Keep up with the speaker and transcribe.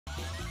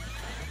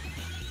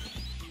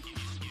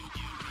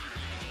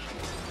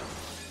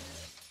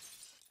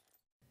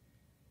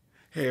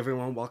Hey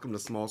everyone, welcome to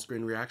Small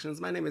Screen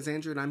Reactions. My name is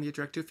Andrew and I'm here to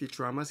react to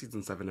Futurama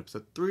Season 7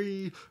 Episode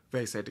 3.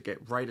 Very excited to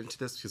get right into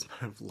this because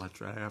I have lunch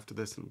right after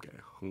this and I'm getting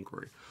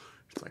hungry.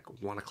 It's like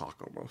 1 o'clock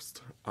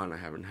almost and I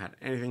haven't had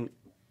anything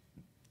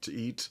to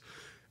eat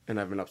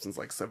and I've been up since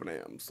like 7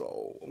 a.m.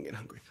 so I'm getting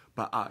hungry.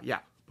 But yeah,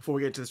 before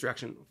we get to this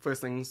reaction, first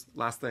things,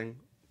 last thing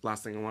I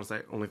want to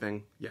say, only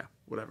thing, yeah,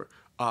 whatever.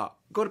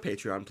 Go to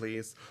Patreon,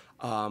 please.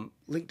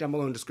 Link down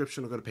below in the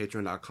description or go to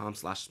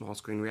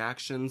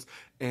patreon.com/smallscreenreactions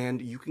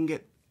and you can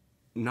get,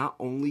 not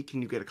only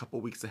can you get a couple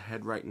weeks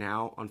ahead right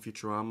now on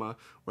Futurama,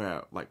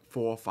 where like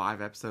 4 or 5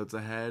 episodes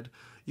ahead,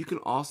 you can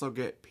also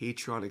get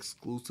Patreon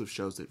exclusive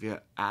shows. If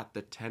you're at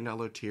the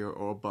 $10 tier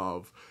or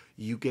above,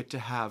 you get to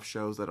have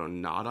shows that are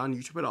not on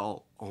YouTube at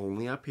all,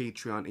 only on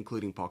Patreon,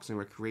 including Parks and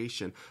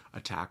Recreation,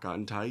 Attack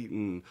on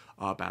Titan,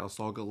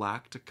 Battlestar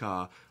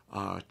Galactica,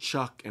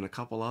 Chuck, and a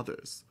couple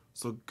others.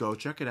 So go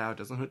check it out. It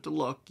doesn't hurt to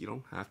look. You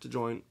don't have to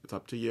join. It's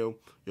up to you.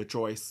 Your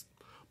choice.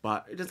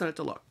 But it doesn't hurt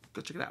to look.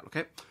 Go check it out,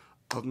 okay?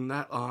 Other than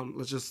that,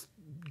 let's just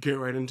get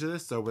right into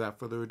this. So without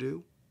further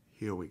ado,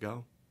 here we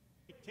go.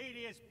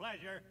 Tedious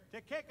pleasure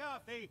to kick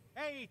off the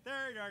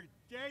 83rd or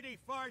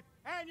 84th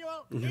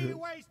annual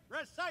e-waste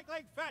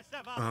recycling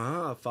festival.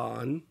 Ah,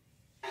 fun.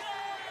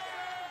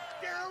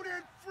 Down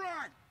in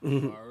front.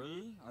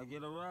 Sorry, I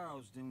get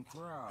aroused in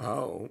crowds.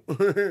 Oh,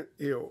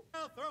 ew.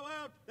 I'll throw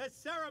out the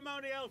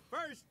ceremonial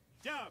first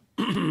dub.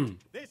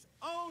 This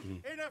old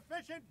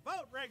inefficient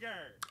boat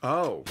rigger.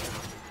 Oh.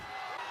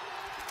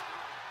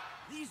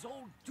 These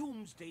old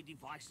doomsday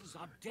devices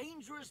are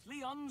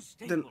dangerously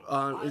unstable.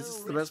 Then, is this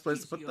the best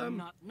place to put them?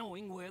 Not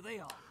knowing where they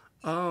are.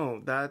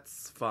 Oh,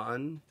 that's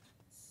fun.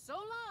 So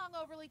long,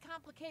 overly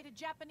complicated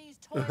Japanese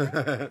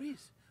toilet.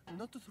 Please,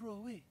 not to throw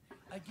away.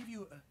 I give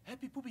you a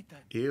happy poopy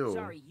time. Ew.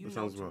 Sorry, you that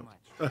know sounds too wrong.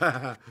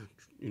 much.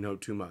 You know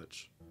too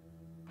much.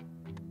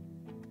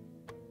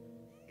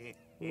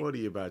 What are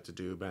you about to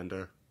do,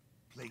 Bender?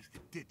 Place to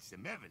ditch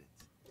some evidence.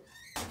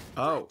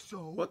 Oh,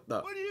 So, what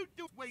the? What do you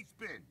do, waste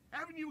bin?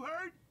 Haven't you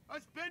heard?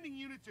 Us bending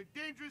units are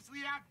dangerously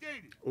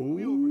outdated. Ooh.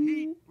 We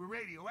overheat, we're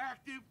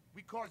radioactive,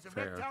 we cause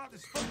Fair. erectile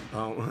dysfunction.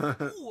 Oh.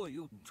 Who are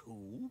you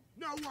two?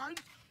 No one.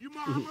 Your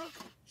mama.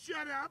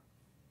 Shut up.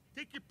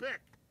 Take your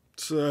pick.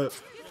 Don't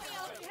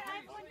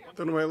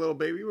know my little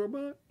baby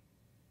robot?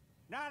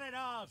 Not at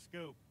all,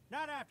 Scoop.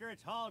 Not after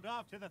it's hauled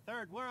off to the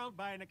third world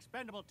by an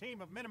expendable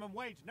team of minimum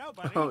wage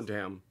nobodies. Oh,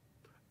 damn.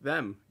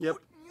 Them. Yep.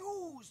 Good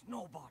news,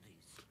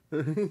 nobodies.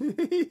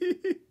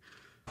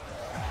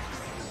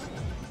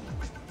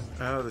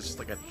 Oh, there's just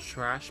like a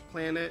trash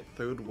planet,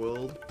 third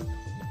world.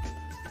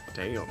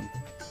 Damn.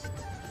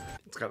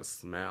 It's got a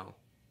smell.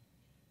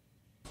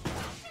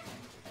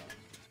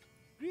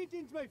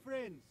 Greetings, my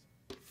friends.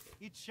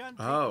 It shan't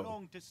take Oh.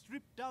 long to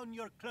strip down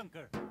your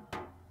clunker.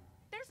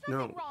 There's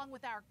nothing No. wrong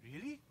with our...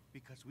 Really?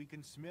 Because we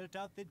can smelt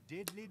out the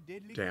deadly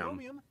Damn.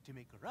 chromium to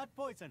make rat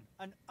poison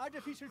and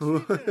artificial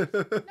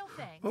sweeteners. No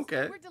thanks.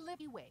 Okay. We're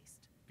delivery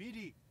waste.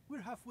 Petey,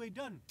 we're halfway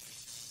done.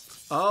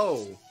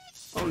 Oh.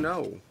 Oh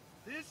no.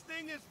 This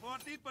thing is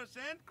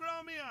 40%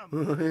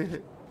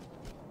 chromium.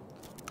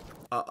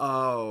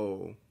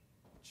 Uh-oh.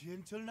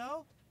 Gentle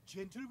now.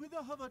 Gentle with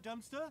the hover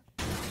dumpster.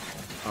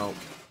 Oh.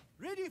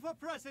 Ready for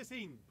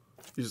processing.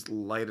 You just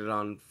light it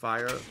on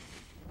fire.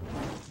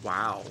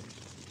 Wow.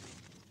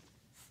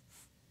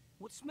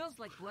 What smells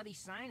like bloody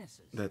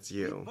sinuses? That's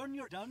you. Burn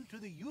your down to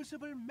the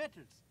usable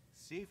metals,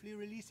 safely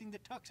releasing the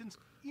toxins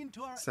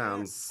into our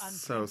Sounds air and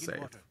so drinking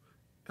safe. water.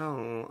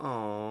 Oh,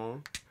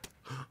 oh.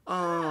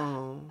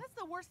 Oh. That's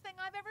the worst thing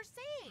I've ever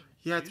seen.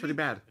 Yeah, it's pretty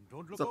bad. And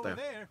don't It's look up over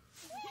there. there.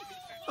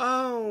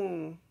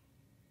 Oh.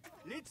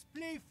 Let's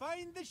play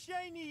find the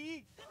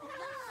shiny.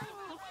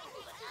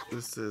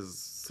 This is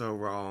so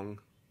wrong.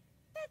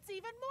 That's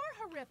even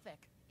more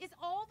horrific. Is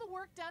all the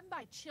work done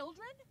by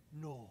children?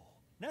 No,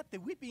 not the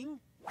whipping.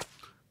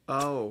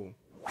 Oh.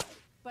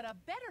 But a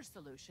better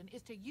solution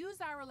is to use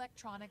our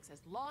electronics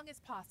as long as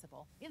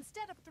possible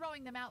instead of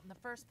throwing them out in the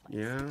first place.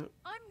 Yeah.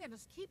 I'm going to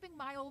keeping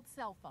my old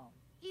cell phone,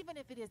 even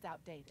if it is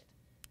outdated.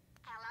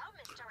 Hello,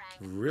 Mr.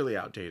 Angus. Really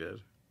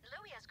outdated.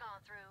 Louis has gone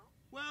through.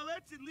 Well,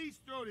 let's at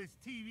least throw this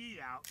TV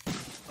out.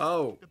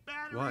 Oh. The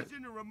batteries What?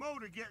 in the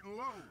remote are getting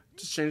low.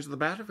 Just change the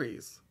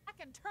batteries. I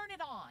can turn it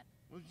on.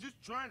 I was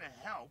just trying to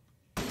help.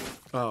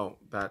 Oh,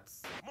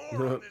 that's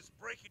More on this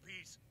breaking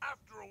piece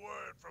after a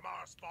word from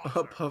our a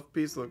sponsor. puff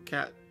piece of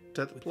cat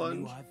death With the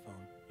new plunge.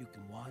 iPhone, you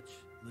can watch,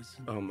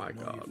 listen, Oh my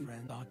know God. your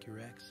friend, stalk your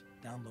ex,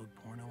 download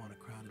porno on a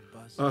crowded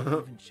bus, Uh-huh.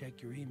 even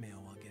check your email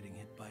while getting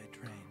hit by a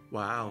train.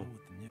 Wow. All with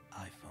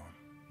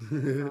the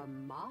new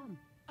iPhone. Mom.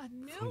 A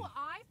new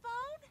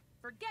iPhone?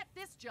 Forget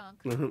this junk.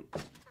 Well,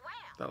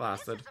 That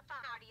lasted. this is a fun.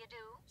 How do you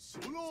do?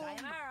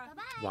 Sayonara.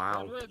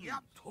 Wow.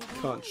 Yep.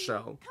 Conch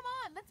shell. Come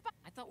on, let's buy...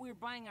 I thought we were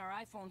buying our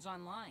iPhones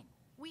online.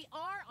 We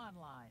are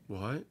online.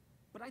 What?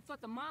 But I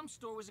thought the mom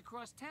store was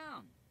across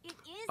town. It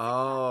is...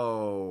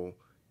 Oh.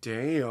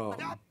 Damn.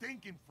 Stop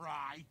thinking,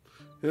 Fry.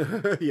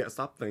 Yeah,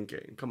 stop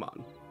thinking. Come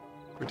on.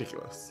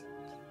 Ridiculous.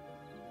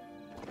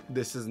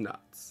 This is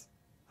nuts.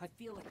 I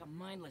feel like a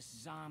mindless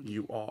zombie.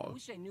 You I are.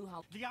 wish I knew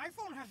how. The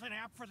iPhone has an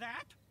app for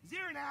that. Is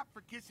there an app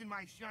for kissing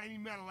my shiny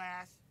metal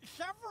ass?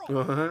 Several.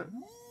 Uh-huh.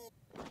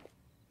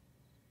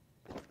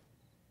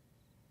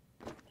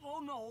 Oh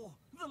no,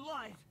 the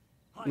light.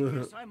 I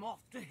guess I'm off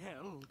to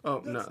hell.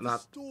 Oh, no, That's the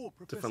not store,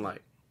 different Professor.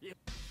 light.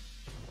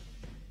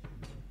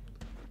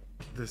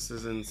 This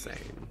is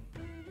insane.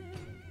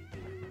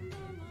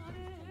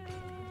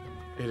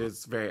 It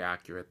is very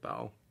accurate,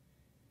 though.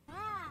 Wow,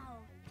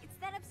 it's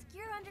that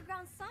obscure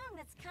underground song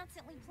that's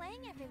constantly playing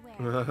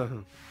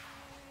everywhere.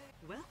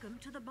 Welcome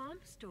to the bomb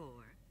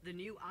store. The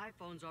new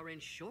iPhones are in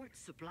short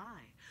supply,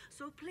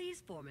 so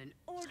please form an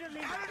orderly...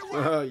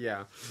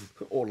 Yeah,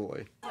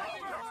 orderly.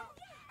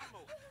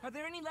 Are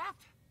there any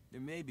left?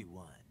 There may be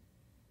one.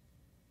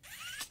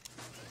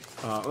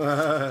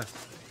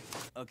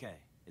 Okay,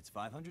 it's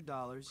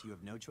 $500. You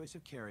have no choice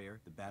of carrier.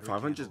 The battery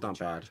 500 is not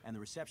bad. and the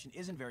reception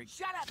isn't very...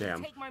 Shut up Damn.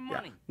 and take my Yeah,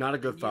 money. not a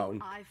good New phone.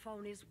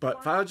 iPhone is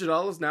But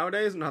 $500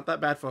 nowadays, not that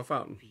bad for a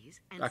phone.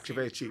 and Actually,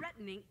 very send cheap.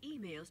 threatening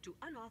emails to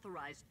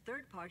unauthorized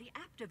third-party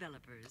app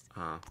developers.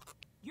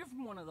 You're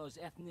from one of those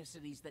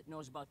ethnicities that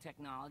knows about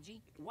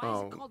technology. Why is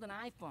Oh. it called an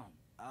iPhone?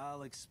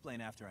 I'll explain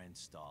after I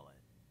install it.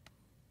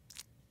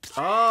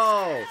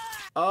 Oh!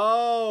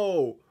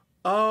 Oh!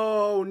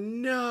 Oh,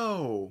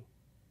 no!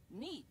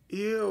 Neat.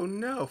 Ew,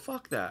 no,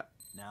 fuck that.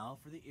 Now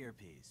for the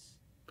earpiece.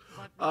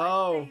 But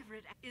Oh. my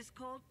favorite is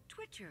called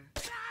Twitcher.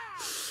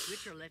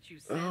 Twitcher lets you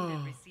send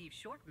and receive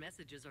short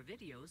messages or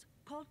videos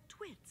called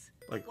twits.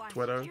 Like Why,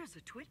 Twitter? Here's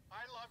a twit.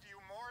 I love you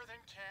more than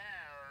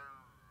care.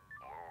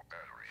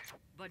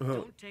 But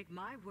don't take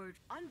my word.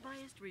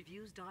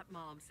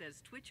 Unbiasedreviews.mom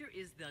says Twitcher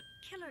is the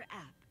killer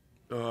app.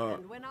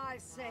 And when I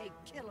say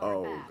killer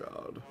Oh, app,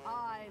 God.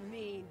 I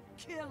mean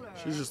killer.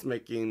 She's just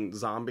making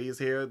zombies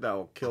here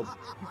that'll kill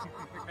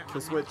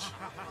Switch.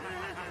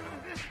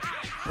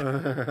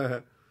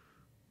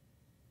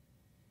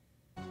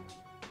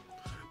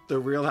 The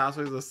Real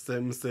Housewives of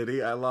Sim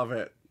City. I love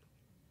it.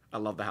 I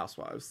love the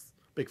Housewives.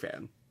 Big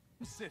fan.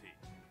 City.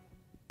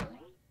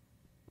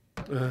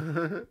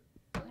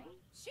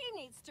 She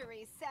needs to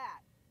reset.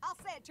 I'll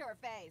say it to her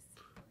face.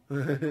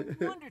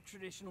 No wonder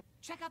traditional.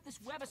 Check out this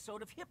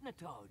webisode of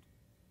Hypnotoad.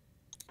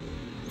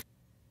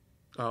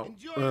 Oh.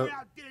 Enjoy your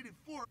outdated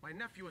fork. My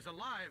nephew is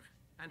alive,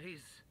 and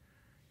he's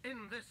in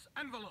this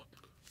envelope.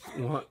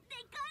 What?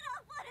 They cut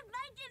off one of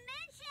my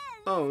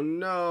dimensions! Oh,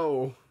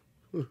 no.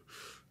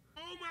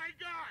 Oh my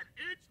God,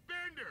 it's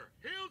Bender.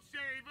 He'll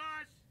save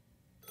us.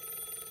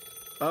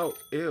 Oh,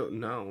 ew,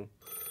 no.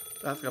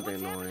 That's gonna be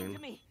What's happening annoying.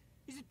 to me?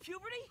 Is it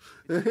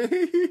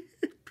puberty?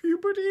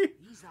 Puberty?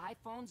 These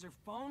iPhones are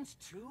phones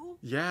too?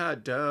 Yeah,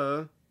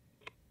 duh.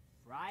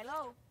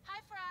 Frilo? Hi,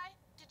 Fry.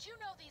 Did you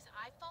know these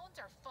iPhones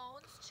are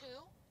phones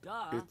too?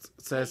 Duh. It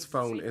says Hey, is it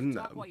phone safe in to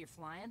talk them. while you're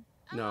flying?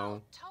 No.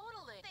 Oh,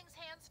 totally. Things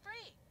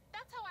hands-free.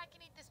 That's how I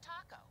can eat this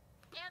taco.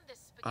 And this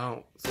spaghetti.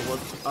 Oh, so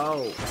what's...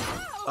 Oh.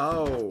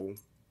 Oh.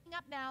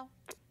 Up now.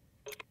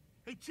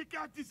 Hey, check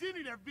out this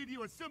internet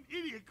video of some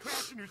idiot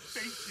crashing her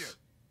spaceship.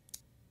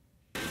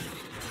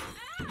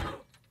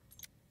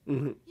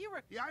 You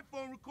were The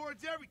iPhone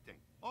records everything.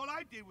 All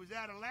I did was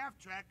add a laugh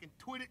track and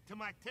twit it to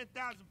my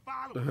 10,000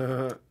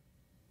 followers.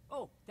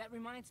 Oh, that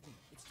reminds me.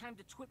 It's time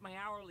to twit my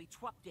hourly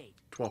twup date.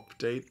 Twop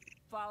date.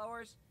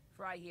 Followers,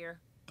 Fry here.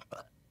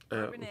 Uh,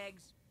 Urban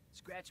eggs.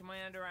 Scratching my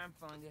underarm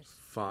fungus.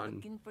 Fun.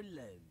 Looking for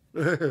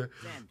love.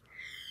 Send.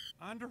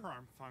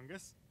 Underarm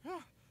fungus.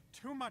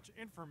 Too much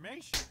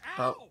information.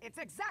 Oh. Ow! It's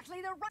exactly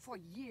the right. For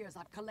years,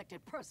 I've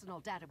collected personal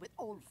data with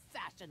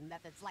old-fashioned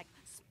methods like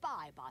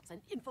spy bots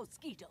and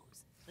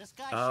infosquitos. This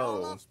guy Oh. sure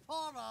loves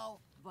porno.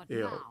 But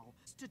Ew. now,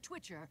 to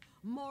Twitcher,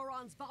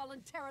 morons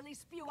voluntarily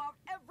spew out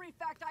every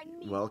fact I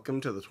need. Welcome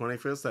to the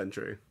 21st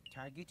century.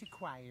 Target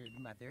acquired,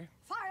 mother.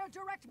 Fire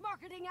direct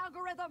marketing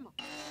algorithm.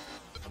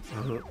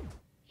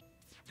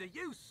 Do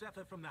you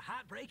suffer from the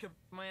heartbreak of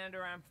My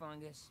underarm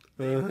fungus.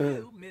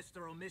 you, Mr.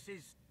 or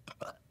Mrs.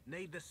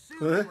 Need the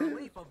soothing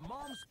relief of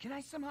mom's... Can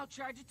I somehow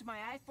charge it to my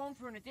iPhone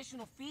for an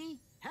additional fee?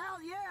 Hell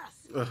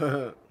yes!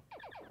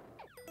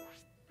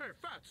 Hey,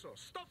 fatso,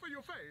 stuff in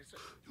your face.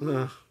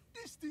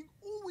 This thing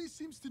always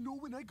seems to know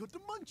when I got the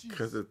munchies.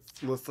 Because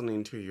it's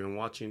listening to you and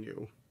watching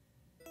you.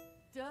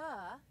 duh.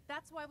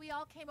 That's why we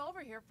all came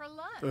over here for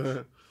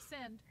lunch.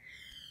 Send.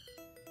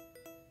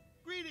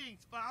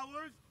 Greetings,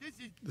 followers.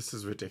 This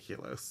is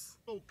ridiculous.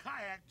 a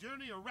kayak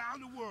journey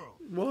around the world.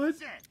 What?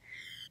 Send.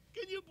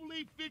 Can you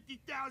believe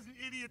 50,000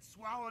 idiots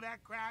swallow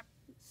that crap?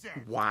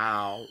 Send.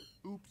 Wow.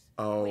 Oops.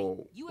 Oh.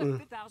 Wait, you have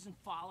 1,000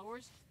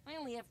 followers? I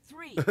only have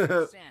 3.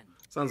 Send.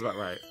 Sounds about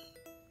right.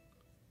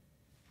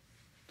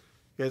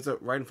 You guys are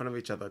right in front of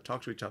each other.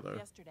 Talk to each other.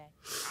 Yesterday.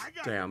 I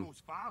got Damn. the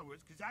most followers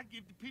because I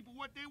give the people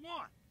what they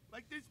want.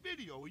 Like this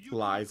video where you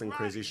Lies and karate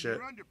crazy in shit.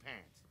 your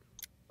underpants.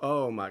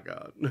 Oh my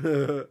god.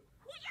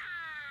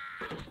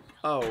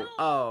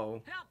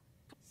 Oh. Help!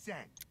 Send.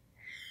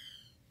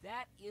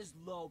 That is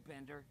low,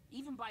 Bender,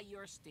 even by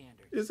your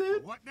standards. Is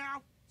it? What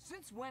now?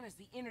 Since when is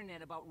the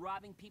internet about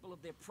robbing people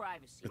of their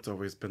privacy? It's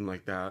always been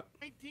like that.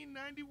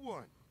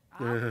 1991.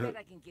 I'll bet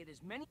I can get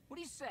as many. What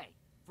do you say?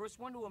 First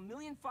one to 1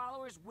 million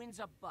followers wins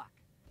a buck.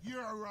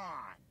 You're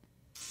on.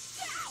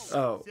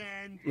 Oh.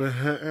 Send.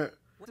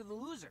 What to the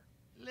loser?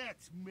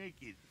 Let's make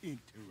it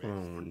interesting.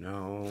 Oh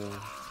no.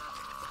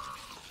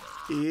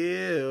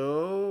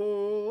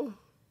 Ew.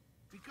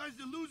 Because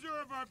the loser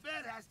of our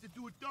bet has to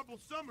do a double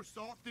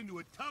somersault into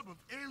a tub of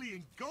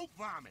alien goat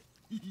vomit.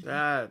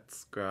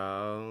 That's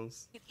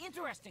gross. Get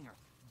interesting her.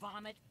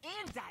 Vomit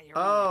and diarrhea.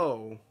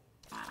 Oh.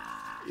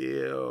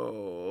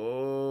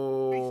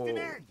 Ew. Waste an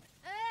end.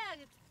 Ugh,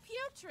 it's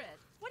putrid.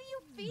 What do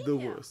you feed The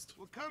him? worst.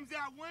 What comes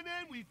out one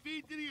end, we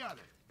feed to the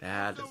other.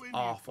 That Also is in the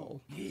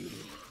awful.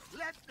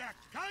 Let the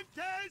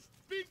contest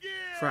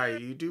begin. Fry,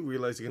 you do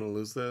realize you're gonna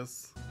lose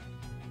this?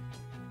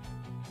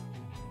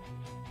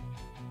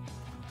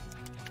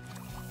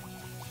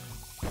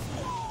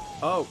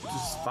 Oh,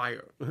 just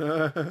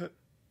fire.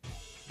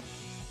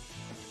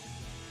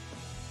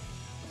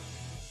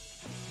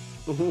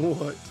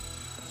 What?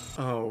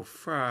 Oh,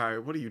 Fry,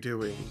 what are you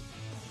doing?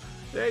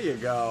 There you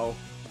go.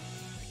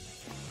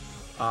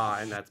 Ah,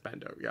 and that's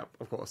Bendo. Yep,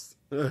 of course.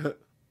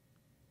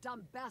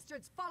 Dumb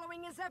bastards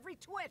following his every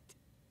twit.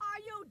 Are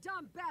you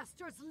dumb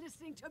bastards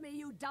listening to me,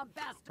 you dumb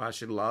bastards? I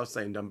should love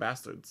saying dumb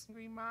bastards.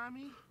 Hungry,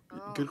 Mommy?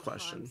 Good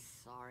question. I'm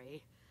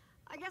sorry.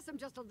 I guess I'm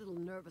just a little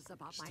nervous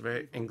about She's my a very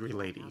evil angry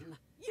lady. plan.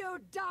 You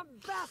dumb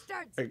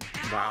bastards!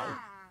 Wow.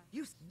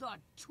 You the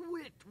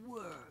twit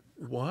worm.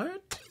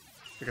 What?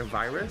 Like a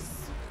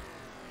virus?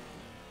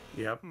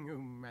 Yep.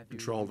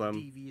 Control them.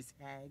 Devious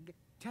hag.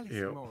 Tell us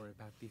Ew. more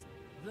about this.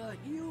 The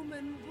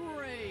human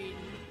brain.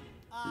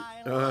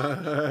 I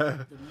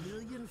The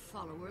million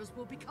followers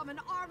will become an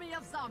army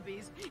of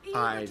zombies.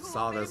 I eager to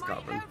saw obey this my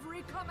coming.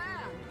 every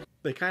command.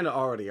 They kind of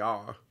already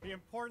are. The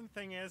important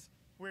thing is,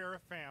 we're a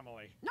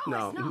family.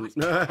 No, No. it's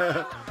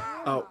not.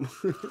 Oh.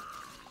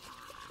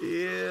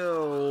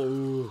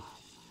 Ew.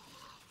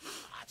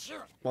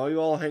 While you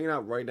all hanging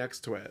out right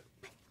next to it.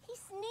 He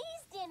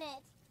sneezed in it.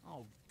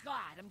 Oh God,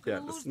 I'm gonna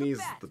Yeah, the lose sneeze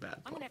the is bet. the bad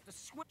I'm part. gonna have to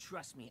switch.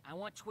 Trust me, I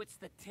want twits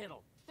the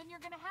tittle. Then you're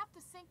gonna have to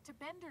sink to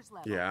Bender's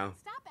level. Yeah.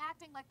 Stop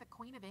acting like the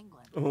Queen of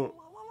England. Oh.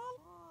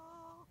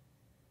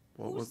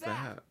 What Who's was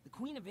that? The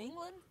Queen of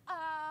England?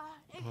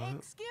 What?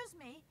 Excuse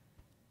me.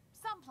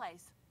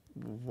 Someplace.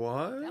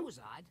 What? That was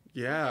odd.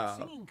 Yeah. Where'd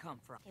that singing come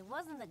from? It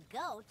wasn't the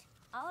goat.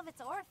 All of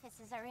its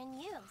orifices are in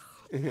use.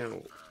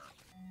 Ew.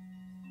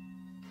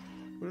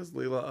 What is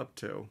Leela up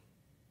to?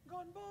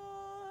 Gone by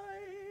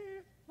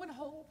When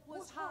hope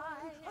was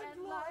high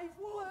and life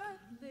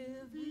worth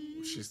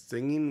living. She's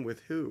singing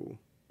with who?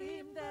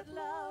 Dreamed that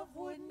love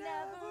would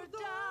never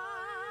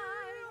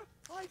die.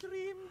 I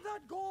dreamed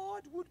that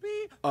God would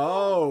be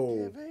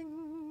Oh.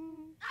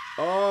 forgiving.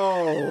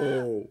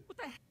 Oh.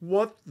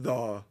 What the?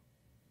 All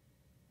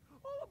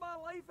of my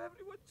life,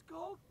 everyone's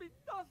called me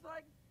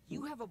nothing.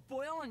 You have a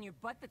boil on your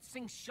butt that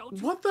sings show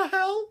tunes? What the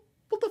hell?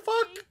 What the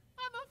fuck?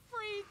 I'm a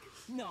freak.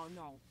 No,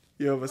 no.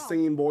 You have a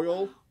singing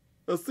boil?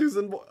 A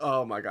Susan Boyle?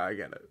 Oh my god, I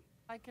get it.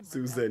 I can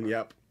Susan,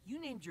 yep. You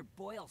named your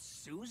boil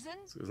Susan?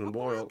 Susan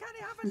Boyle. Can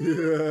he have a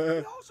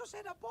name? He also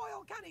said a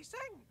boil, can he sing?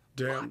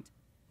 Damn.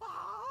 What?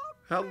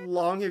 How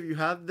long have you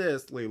had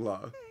this,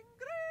 Leela?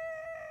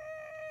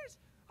 Grace!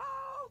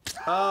 Oh,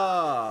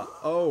 Ah,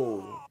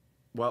 oh.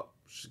 Well,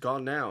 she's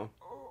gone now.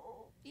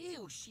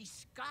 Ew, she's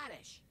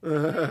Scottish.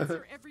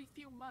 cancer every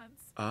few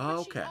months. But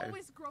Okay. she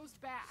always grows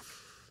back.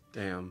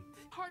 Damn.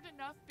 Hard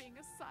enough being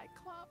a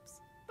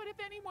cyclops. But if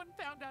anyone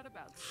found out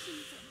about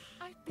Susan,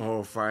 I'd be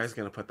Oh, Fry's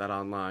gonna put that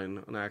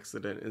online on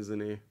accident, isn't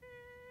he?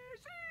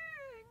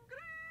 sing,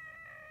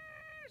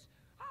 Grace!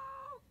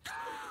 Oh,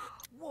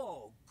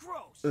 Whoa,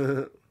 gross.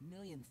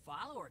 Million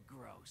follower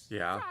gross.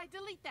 Yeah. Try,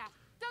 delete that.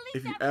 Delete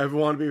If you that. ever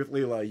want to be with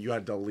Leela, you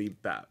gotta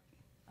delete that.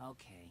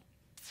 Okay.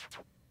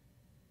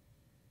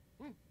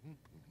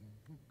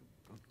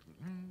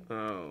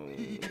 Oh.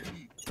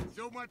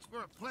 So much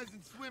for a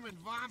pleasant swim and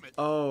vomit.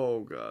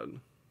 Oh, God.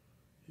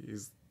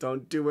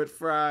 Don't do it,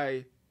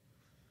 Fry.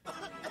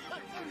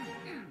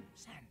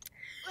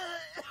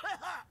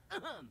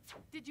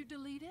 Did you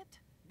delete it?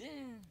 Eh,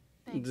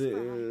 Thanks, Fry.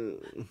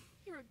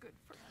 You're a good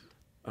friend.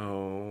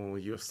 Oh,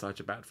 you're such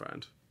a bad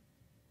friend.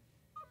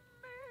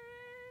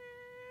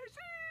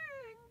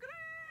 amazing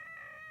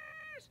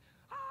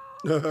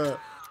Grace!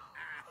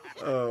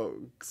 Oh, Oh,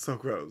 so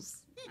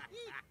gross.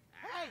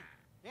 Hey,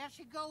 there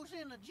she goes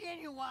in the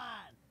genuine.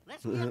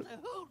 Let's get to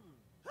hooting.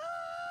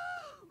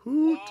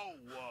 Hoot. Whoa,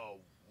 whoa,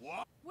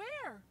 what?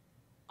 Where?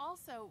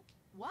 Also,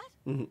 what?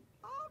 amazing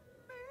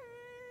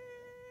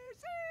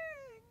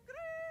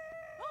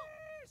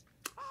Grace!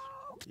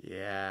 Oh,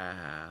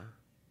 Yeah.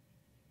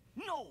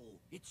 No,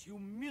 it's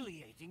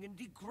humiliating and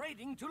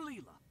degrading to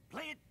Leela.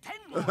 Play it 10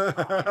 more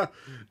times.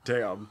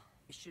 Damn.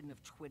 I shouldn't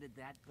have twitted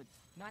that, but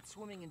not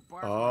swimming in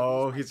bar.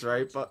 Oh, he's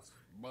right,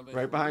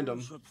 right behind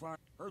him.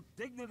 Her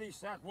dignity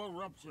sack will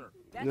rupture.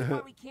 That's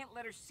why we can't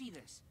let her see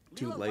this.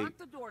 Too Leela, late. lock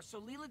the door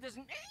so Leela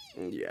doesn't.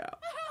 Yeah.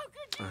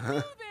 How could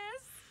you do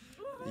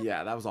this?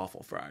 Yeah, that was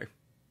awful, Fry.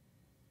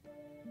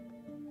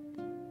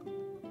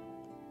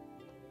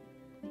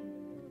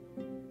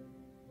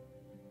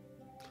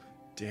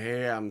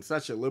 Damn,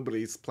 such a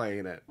liberty's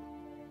playing it.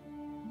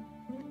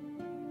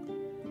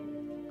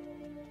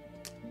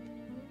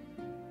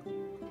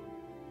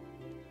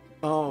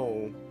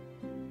 Oh.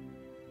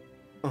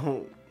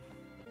 Oh.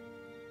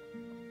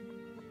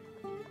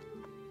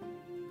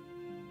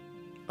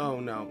 Oh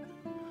no.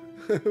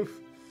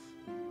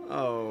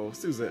 Oh,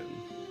 Susan.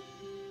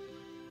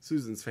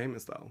 Susan's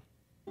famous though.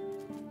 Poor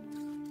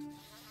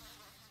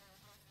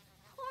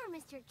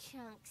Mr.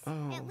 Chunks.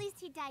 Oh. At least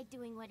he died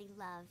doing what he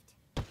loved.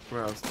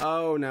 Gross.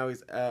 Oh, now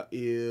he's In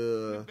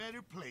ew. a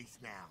better place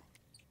now.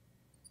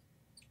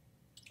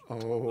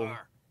 Oh.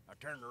 Bar. I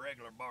turned the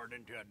regular bar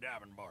into a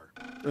diving bar.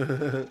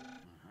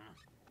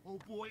 Oh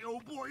boy, oh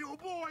boy, oh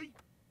boy!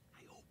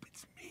 I hope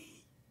it's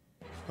me.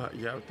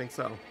 Yeah, I would think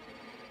so.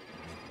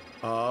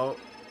 Oh.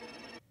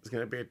 It's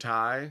gonna be a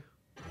tie.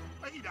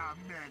 Wait a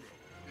minute.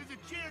 There's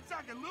a chance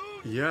I can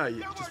lose? Yeah,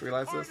 you That just wasn't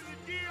realized part this?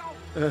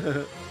 of the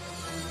deal.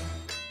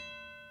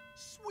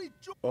 Sweet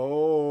John,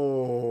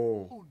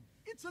 Oh.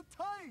 it's a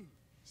tie.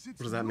 Since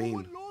What does that no mean?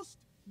 one lost,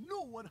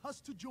 no one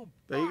has to jump.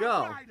 There you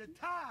go. Right, a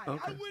tie.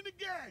 Okay. I win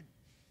again.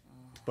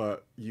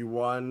 But you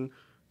won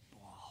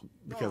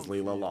because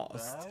Leela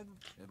lost.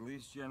 At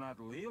least you're not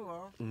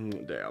Leela.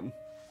 Damn.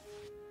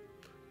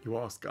 You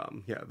are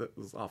scum. Yeah, that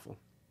was awful.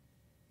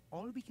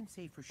 All we can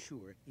say for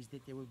sure is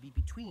that there will be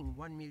between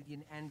 1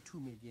 million and 2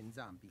 million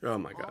zombies. Oh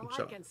my god, All I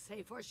shut can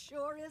say for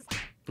sure is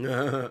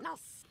up. now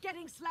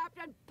getting slapped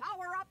and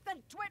power up the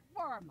twit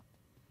worm.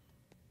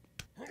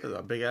 There's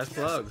a big ass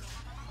plug.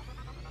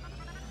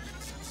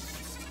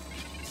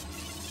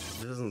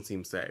 This doesn't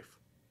seem safe.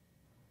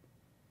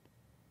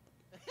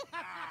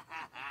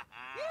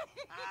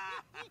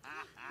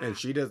 And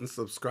she doesn't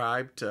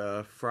subscribe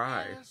to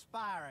Fry.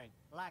 Inspiring,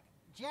 like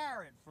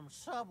Jared from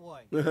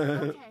Subway.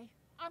 Okay,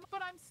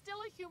 but I'm still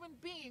a human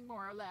being,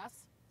 more or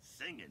less.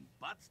 Singing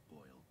butt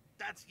spoil.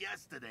 That's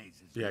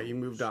yesterday's. Yeah, you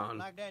moved on.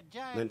 Like that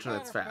giant The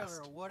internet's caterpillar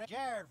fast. or what?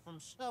 Jared from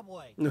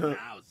Subway.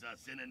 Now's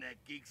us internet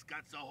geeks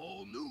got a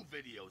whole new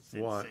video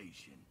What?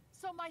 sensation.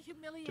 So my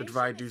humiliation. Did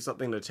Fry do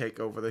something to take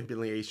over the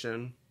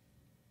humiliation?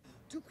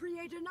 To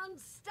create an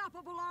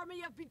unstoppable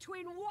army of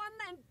between 1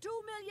 and 2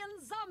 million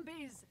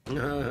zombies.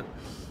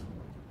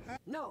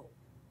 No,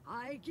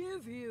 I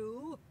give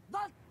you the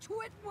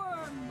twit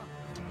worm.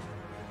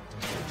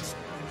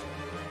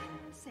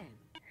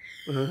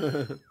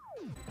 Send.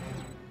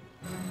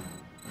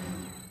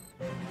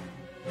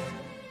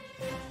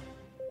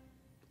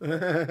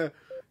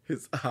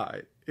 His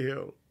eye.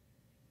 Ew.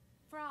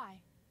 Fry,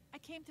 I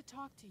came to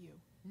talk to you.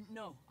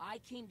 No, I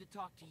came to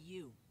talk to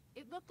you.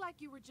 It looked like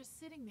you were just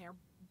sitting there,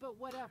 but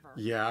whatever.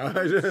 Yeah.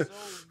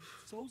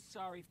 So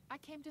sorry. I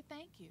came to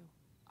thank you.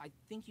 I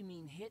think you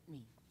mean hit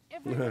me.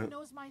 Everyone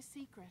knows my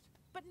secret,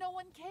 but no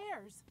one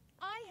cares.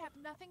 I have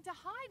nothing to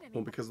hide anymore.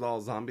 Well, because they're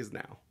all zombies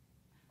now.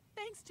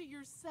 Thanks to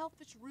your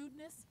selfish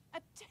rudeness, a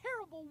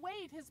terrible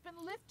weight has been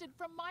lifted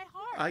from my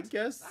heart. I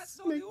guess That's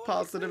not make the only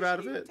positive place out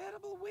of you it.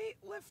 Terrible weight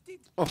lifted.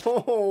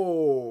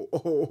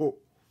 Oh.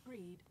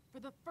 Agreed. For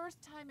the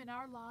first time in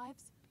our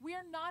lives,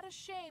 we're not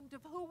ashamed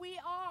of who we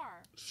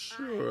are.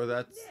 Sure,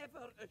 that's.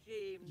 Never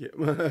ashamed. Yeah.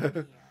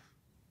 Here.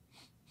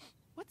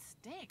 What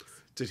stinks?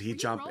 Did he Were you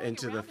jump rolling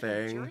into the around in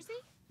New thing?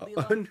 Jersey?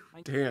 Leela,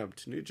 Damn,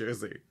 to New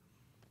Jersey.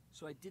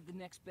 So I did the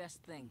next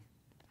best thing.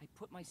 I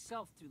put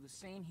myself through the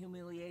same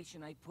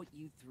humiliation I put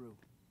you through.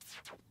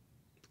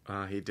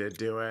 He did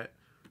do it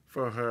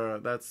for her.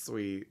 That's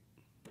sweet.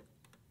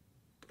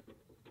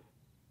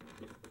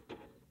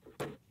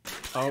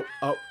 Oh,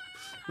 oh.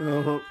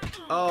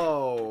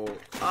 Oh,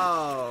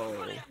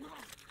 oh.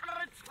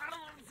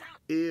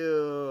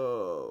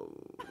 Ew.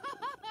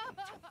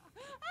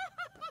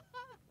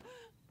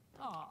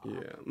 Aw, Yeah.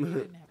 you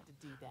didn't have to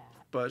do that.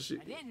 But she.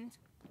 I didn't.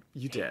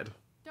 You did.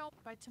 Don't.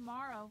 By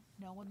tomorrow,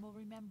 no one will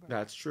remember.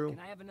 That's true. Can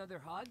I have another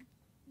hug?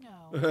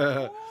 No.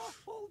 Oh,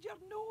 hold your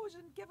nose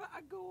and give it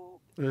a go.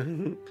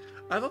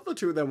 I thought the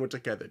two of them were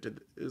together.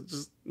 It's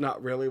just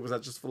not really. Was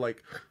that just for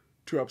like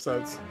 2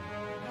 episodes?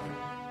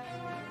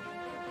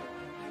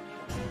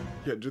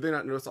 Yeah, do they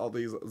not notice all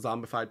these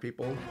zombified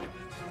people?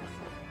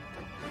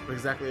 What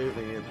exactly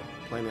everything is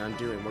planning on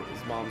doing? What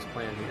was mom's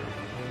plan here?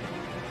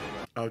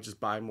 Oh, just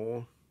buy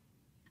more?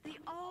 The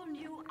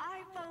all-new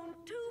iPhone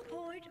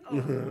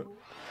 2.0.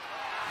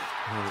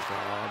 Oh,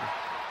 God.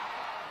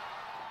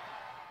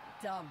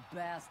 Dumb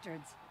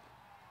bastards.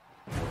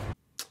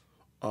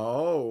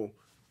 Oh,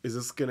 is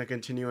this gonna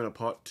continue in a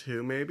part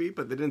 2 maybe?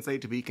 But they didn't say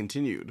to be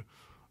continued.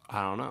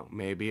 I don't know.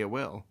 Maybe it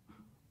will.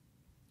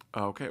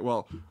 Okay,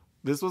 well,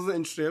 this was an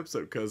interesting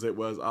episode because it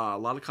was a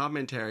lot of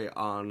commentary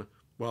on,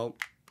 well,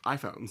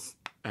 iPhones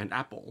and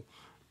Apple.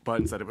 But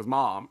instead it was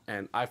mom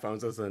and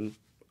iPhones as in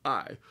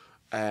I.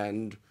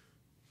 And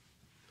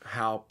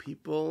how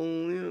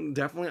people,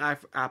 definitely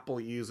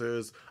Apple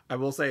users, I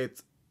will say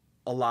it's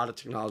a lot of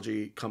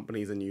technology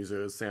companies and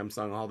users,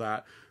 Samsung, all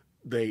that,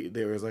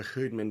 there is a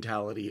hood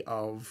mentality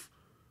of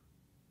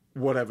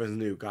whatever's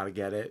new, gotta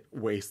get it,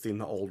 wasting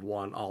the old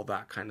one, all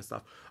that kind of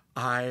stuff.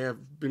 I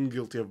have been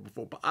guilty of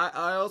before, but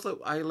I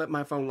let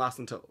my phone last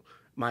until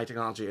my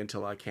technology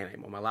until I can't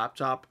anymore. My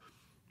laptop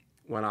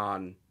went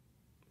on,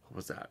 what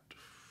was that,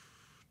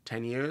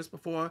 10 years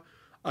before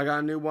I got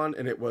a new one,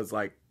 and it was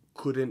like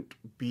couldn't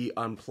be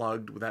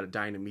unplugged without it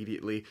dying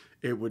immediately.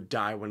 It would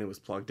die when it was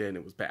plugged in.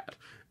 It was bad.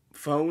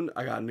 Phone,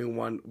 I got a new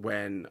one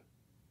when,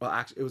 well,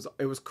 actually,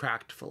 it was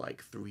cracked for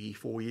like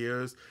 3-4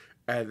 years.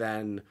 And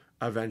then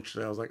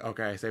eventually I was like,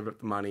 okay, I saved up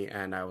the money,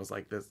 and I was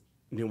like, this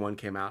new one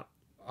came out,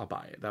 I'll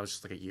buy it. That was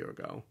just like a year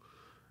ago.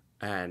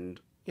 And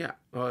yeah,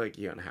 well, like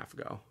a year and a half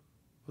ago.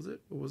 Was it?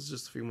 It was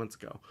just a few months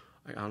ago.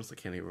 I honestly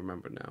can't even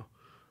remember now.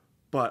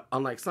 But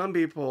unlike some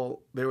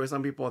people, there were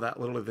some people that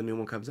literally the new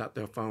one comes out,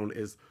 their phone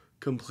is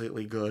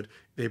completely good.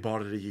 They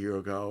bought it a year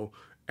ago,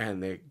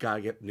 and they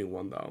gotta get the new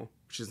one though,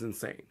 which is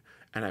insane.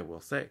 And I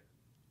will say,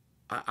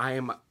 I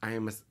am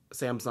a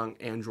Samsung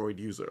Android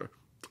user.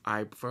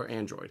 I prefer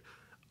Android.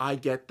 I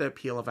get the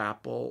appeal of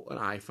Apple and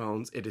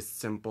iPhones. It is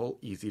simple,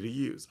 easy to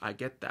use. I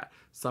get that.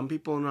 Some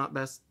people are not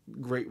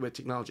great with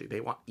technology.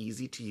 They want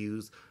easy to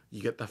use.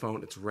 You get the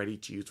phone, it's ready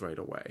to use right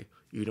away.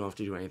 You don't have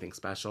to do anything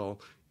special.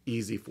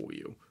 Easy for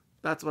you.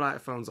 That's what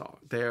iPhones are.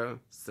 They're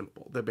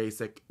simple. They're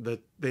basic.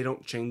 They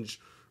don't change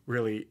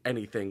really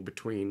anything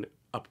between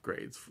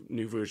upgrades,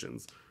 new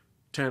versions.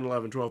 10,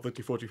 11, 12,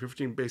 13, 14,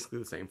 15, basically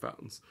the same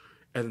phones.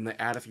 And then they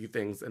add a few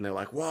things, and they're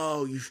like,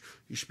 whoa, you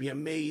should be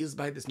amazed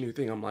by this new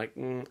thing. I'm like,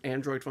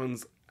 Android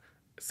phones,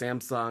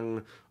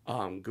 Samsung,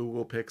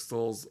 Google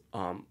Pixels,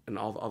 and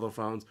all the other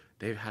phones,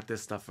 they've had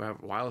this stuff forever.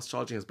 Wireless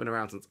charging has been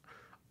around since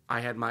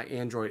I had my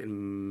Android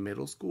in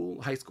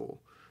high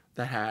school,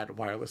 that had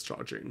wireless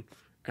charging.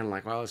 And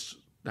like that was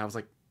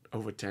like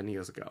over 10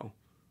 years ago.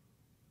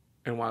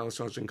 And wireless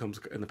charging comes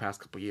in the past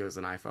couple years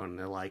in iPhone, and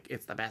they're like,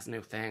 it's the best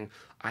new thing.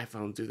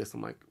 iPhones do this.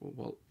 I'm like,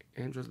 well,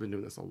 Android's been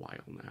doing this a while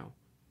now.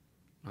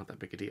 Not that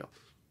big a deal.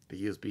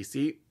 The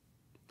USB-C,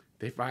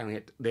 they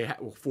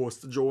were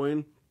forced to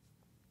join.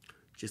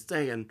 Just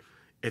saying,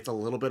 it's a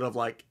little bit of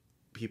like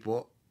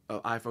people,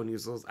 iPhone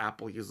users,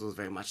 Apple users,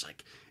 very much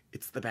like,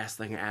 it's the best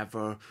thing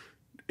ever.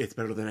 It's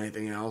better than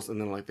anything else.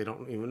 And then like, they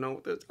don't even know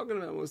what they're talking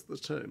about most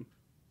of the time.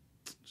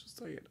 Just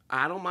saying.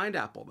 I don't mind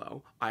Apple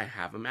though. I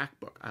have a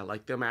MacBook. I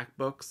like their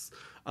MacBooks.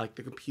 I like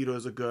the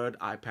computers are good.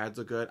 iPads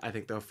are good. I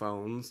think their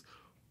phones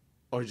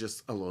are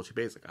just a little too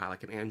basic. I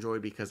like an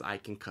Android because I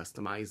can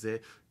customize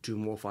it, do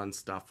more fun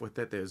stuff with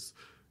it. There's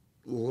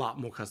a lot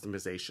more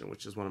customization,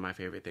 which is one of my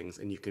favorite things,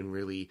 and you can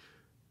really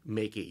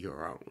make it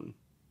your own.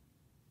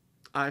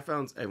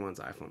 iPhones, everyone's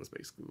iPhone is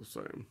basically the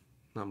same.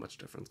 Not much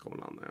difference going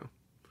on there.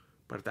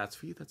 But if that's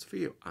for you, that's for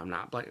you. I'm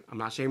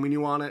not shaming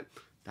you on it.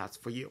 That's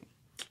for you.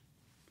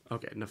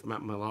 Okay, enough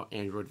about my little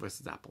Android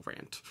versus Apple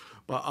rant.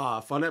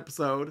 But fun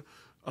episode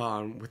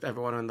with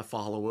everyone and the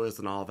followers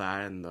and all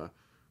that, and the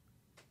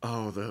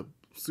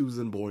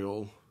Susan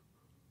Boyle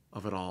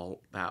of it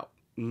all. That,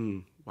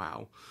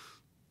 wow.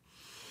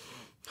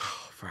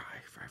 Fry.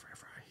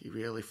 He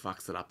really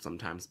fucks it up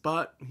sometimes.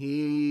 But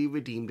he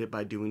redeemed it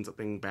by doing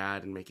something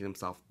bad and making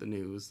himself the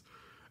news.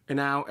 And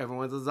now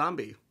everyone's a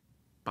zombie.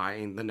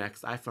 Buying the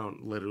next iPhone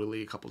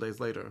literally a couple days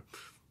later.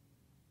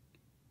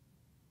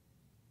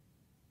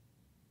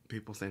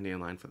 People standing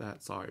in line for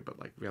that. Sorry, but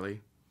like,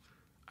 really?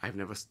 I've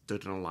never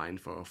stood in a line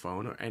for a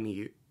phone or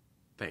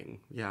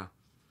anything. Yeah.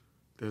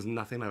 There's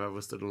nothing I've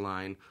ever stood in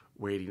line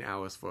waiting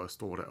hours for a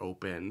store to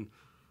open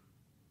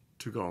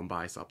to go and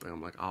buy something.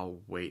 I'm like, I'll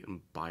wait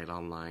and buy it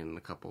online in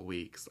a couple of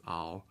weeks.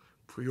 I'll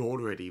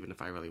pre-order it even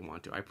if I really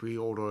want to. I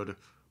pre-ordered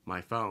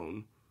my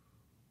phone.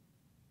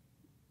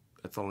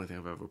 That's the only thing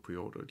I've ever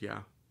pre-ordered, yeah.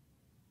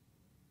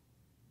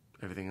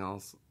 Everything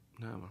else,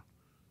 never.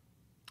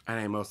 And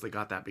I mostly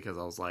got that because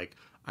I was like,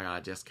 I got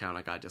a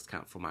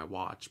discount for my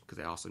watch because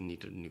I also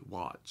needed a new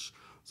watch.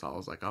 So I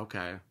was like,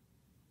 okay,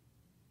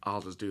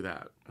 I'll just do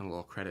that and a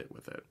little credit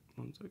with it.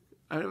 I was like,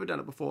 I've never done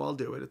it before, I'll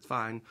do it, it's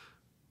fine.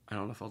 I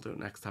don't know if I'll do it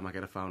next time I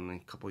get a phone in a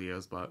couple of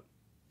years, but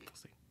we'll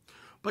see.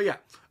 But yeah,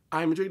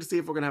 I'm intrigued to see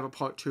if we're going to have a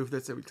part 2 of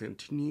this, if we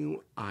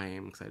continue. I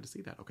am excited to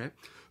see that, okay?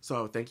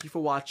 So thank you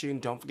for watching.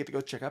 Don't forget to go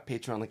check out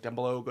Patreon, link down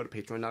below. Go to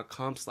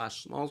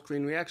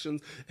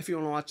patreon.com/smallscreenreactions if you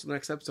want to watch the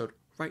next episode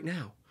right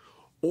now.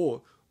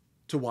 Or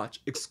to watch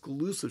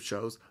exclusive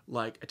shows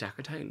like Attack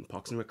on Titan,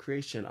 Parks and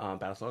Recreation,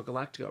 Battlestar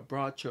Galactica,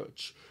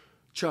 Broadchurch,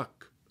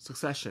 Chuck,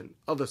 Succession,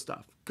 other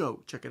stuff.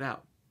 Go check it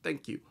out.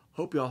 Thank you.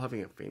 Hope you're all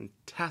having a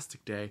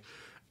fantastic day.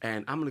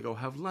 And I'm going to go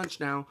have lunch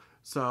now.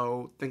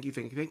 So thank you,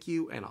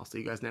 and I'll see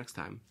you guys next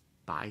time.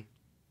 Bye.